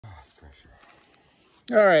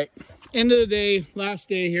All right, end of the day, last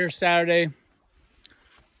day here, Saturday. You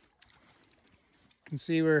can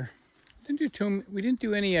see we didn't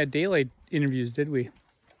do any daylight interviews, did we?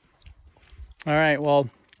 All right, well,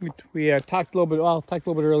 we talked a little bit. Well, I'll talk a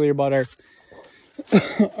little bit earlier about our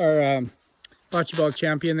our bocce ball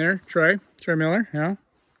champion there, Troy Miller. Yeah.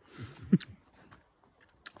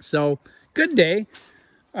 So good day.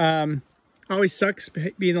 Always sucks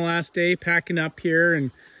being the last day, packing up here,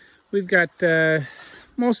 and we've got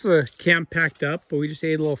most of the camp packed up, but we just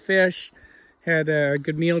ate a little fish, had a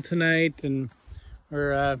good meal tonight, and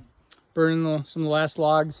we're burning some of the last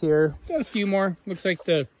logs here. Got a few more. Looks like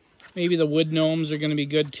maybe the wood gnomes are going to be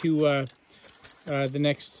good to the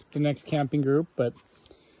next camping group. But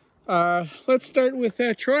let's start with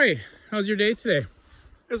Troy. How's your day today?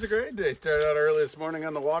 It was a great day. Started out early this morning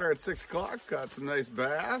on the water at 6 o'clock. Caught some nice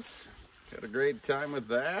bass. Had a great time with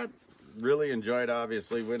that. Really enjoyed,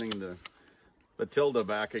 obviously, winning the Matilda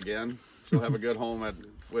back again. She'll have a good home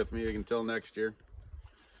with me until next year.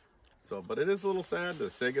 So, but it is a little sad to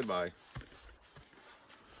say goodbye.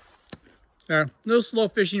 A little slow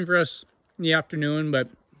fishing for us in the afternoon, but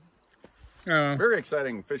very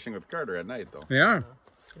exciting fishing with Carter at night, though. Yeah,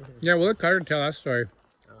 we'll let Carter tell that story.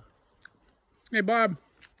 Hey, Bob,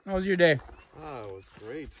 how was your day? It was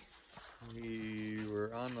great. We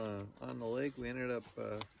were on the lake. We ended up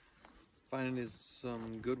finding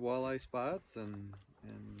some good walleye spots and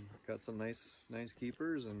got some nice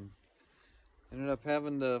keepers, and ended up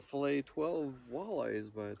having to fillet 12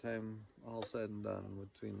 walleyes by the time all said and done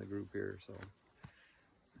between the group here. So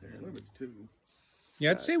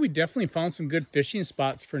yeah, I'd say we definitely found some good fishing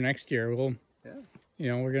spots for next year. We'll,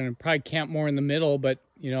 we're gonna probably camp more in the middle, but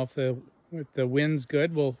if the wind's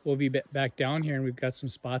good, we'll be back down here, and we've got some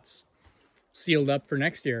spots sealed up for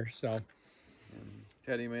next year. So and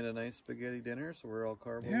Teddy made a nice spaghetti dinner, so we're all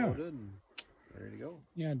carbo loaded and ready to go.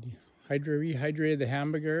 Yeah, rehydrated the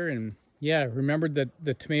hamburger, and remembered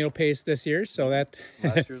the tomato paste this year, so that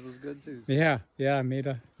last year's was good too. So.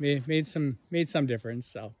 made some difference.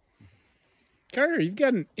 So Carter, you've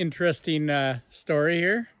got an interesting story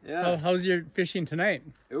here. Yeah. How's your fishing tonight?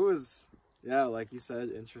 It was, like you said,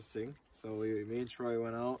 interesting. So me and Troy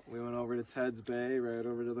went out. We went over to Ted's Bay, right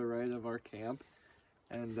over to the right of our camp.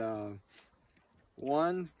 And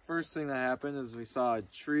first thing that happened is we saw a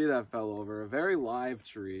tree that fell over, a very live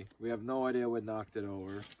tree. We have no idea what knocked it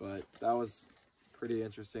over, but that was pretty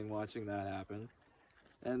interesting watching that happen.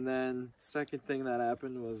 And then second thing that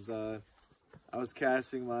happened was I was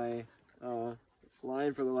casting my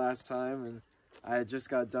line for the last time, and I had just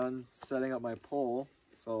got done setting up my pole.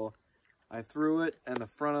 So I threw it, and the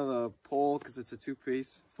front of the pole, because it's a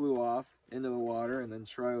two-piece, flew off into the water. And then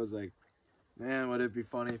Troy was like, "Man, would it be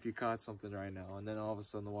funny if you caught something right now?" And then all of a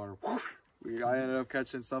sudden the water, whoosh, I ended up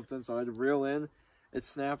catching something, so I had to reel in. It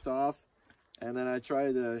snapped off, and then I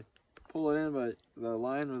tried to pull it in, but the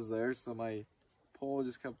line was there, so my pole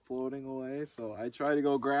just kept floating away. So I tried to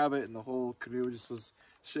go grab it, and the whole canoe just was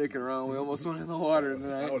shaking around. We almost went in the water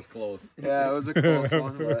tonight. That was close. Yeah, it was a close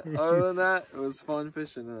one, but other than that, it was fun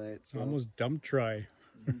fishing tonight. So. Almost dumped Troy.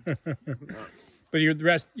 But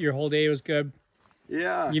your whole day was good.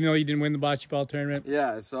 Yeah. You didn't win the bocce ball tournament.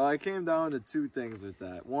 Yeah, so I came down to two things with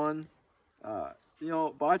that. One,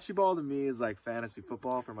 bocce ball to me is like fantasy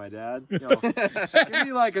football for my dad. Give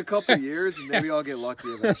me like a couple years and maybe I'll get lucky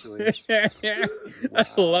eventually. I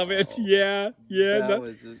love it. Yeah.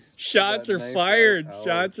 Shots are fired.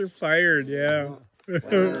 Shots are fired. Yeah.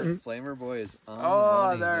 Flamer Boy is on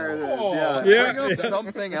Oh, the money. there it is. Oh, Yeah. Bring up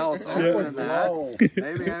something else other than that.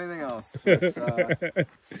 Maybe anything else. But,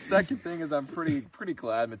 second thing is I'm pretty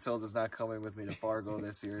glad Matilda's not coming with me to Fargo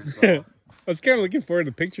this year. So. I was kind of looking forward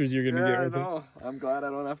to the pictures you're going to get. Yeah, I know. I'm glad I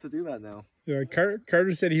don't have to do that now.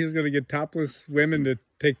 Carter said he was going to get topless women to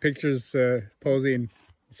take pictures posing and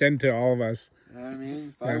send to all of us. I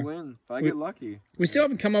mean, if I win, if I get lucky. We still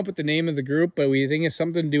haven't come up with the name of the group, but we think it's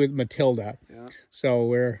something to do with Matilda. Yeah. So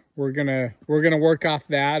we're gonna work off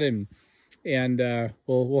that, and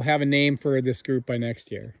we'll have a name for this group by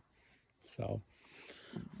next year. So,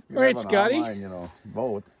 all right, Scotty. Online,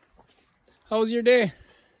 vote. How was your day?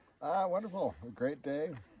 Wonderful. A great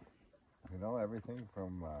day. Everything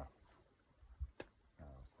from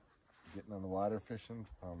getting on the water fishing,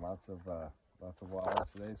 lots of walleye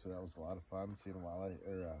today, so that was a lot of fun. Seeing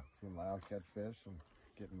Lyle catch fish and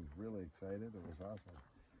getting really excited. It was awesome.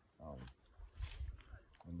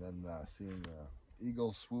 And then seeing the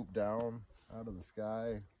eagles swoop down out of the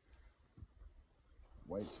sky,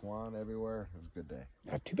 white swan everywhere. It was a good day.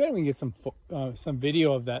 Too bad we can get some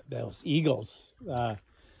video of those eagles.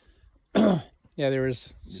 Yeah, there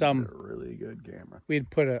was some a really good camera. We'd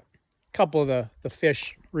put couple of the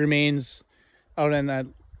fish remains out on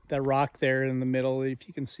that rock there in the middle, if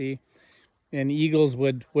you can see. And eagles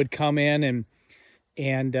would come in,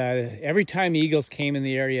 and every time eagles came in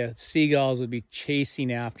the area, seagulls would be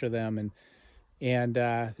chasing after them, and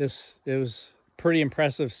it was pretty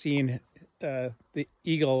impressive seeing the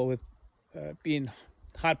eagle with being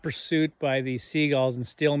hot pursuit by the seagulls and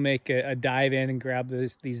still make a dive in and grab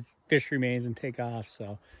these fish remains and take off.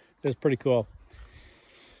 So it was pretty cool.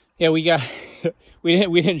 Yeah, we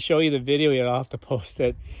didn't show you the video yet. I'll have to post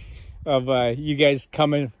it of you guys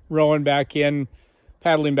coming, rowing back in,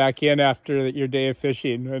 paddling back in after your day of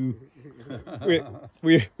fishing, and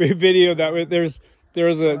we videoed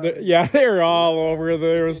that. They were all over.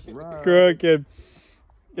 There was Crook and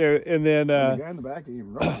then the guy in the back ain't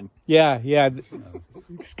even rowing. yeah.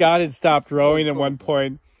 Scott had stopped rowing at one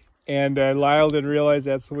point, and Lyle didn't realize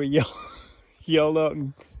that, so we yelled out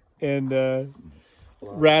and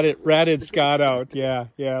ratted Scott out. Yeah.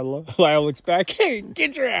 Lyle looks back, hey,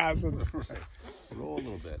 get your ass. Roll a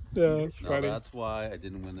little bit. Yeah, it's funny. That's why I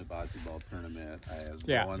didn't win the basketball tournament. I was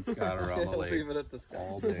rowing Scott around the lake Leave it at the Scott.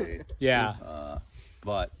 all day. Yeah.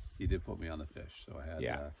 But he did put me on the fish, so I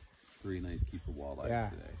had 3 nice keep of walleyes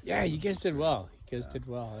today. Yeah, you guys did well. Did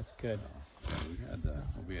well. That's good.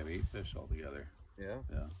 We had 8 fish altogether. Yeah.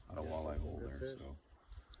 Yeah, on a walleye hole there. So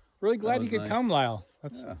Really glad you could nice. come, Lyle.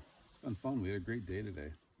 it's been fun. We had a great day today.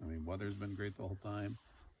 I mean, weather's been great the whole time.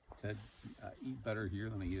 Ted, eat better here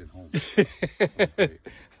than I eat at home. Great.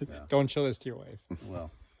 Yeah. Don't show this to your wife.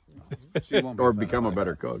 Well, no. She won't be Or offended become a by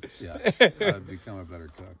better that. cook. Yeah, I've become a better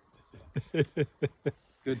cook. So.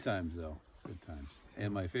 Good times, though. Good times.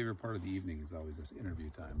 And my favorite part of the evening is always this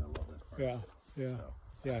interview time. I love that part.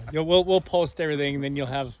 Yeah. We'll post everything, and then you'll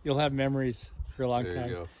have memories for a long There time.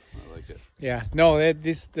 you go. I like it. Yeah. No,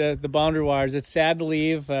 the boundary wires. It's sad to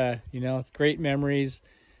leave. It's great memories,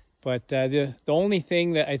 but the only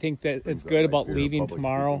thing that I think that it's good about leaving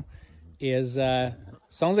tomorrow is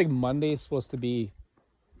sounds like Monday is supposed to be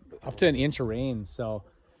up to an inch of rain. So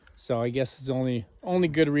I guess it's only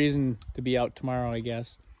good reason to be out tomorrow, I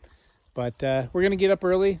guess. But we're gonna get up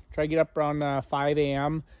early. Try to get up around 5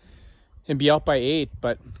 a.m. and be out by 8.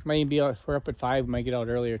 But might be out, if we're up at 5, we might get out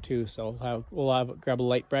earlier too. So we'll grab a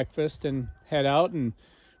light breakfast and head out and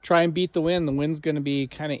try and beat the wind. The wind's gonna be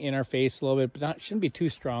kind of in our face a little bit, but shouldn't be too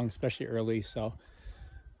strong, especially early. So,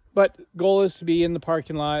 but goal is to be in the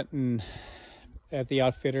parking lot and at the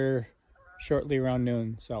outfitter shortly around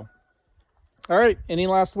noon. So, all right. Any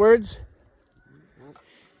last words?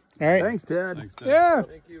 All right. Thanks, Ted. Thanks, Ted. Yeah.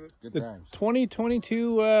 Thank you. Good The times.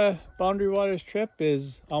 2022 Boundary Waters trip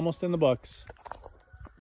is almost in the books.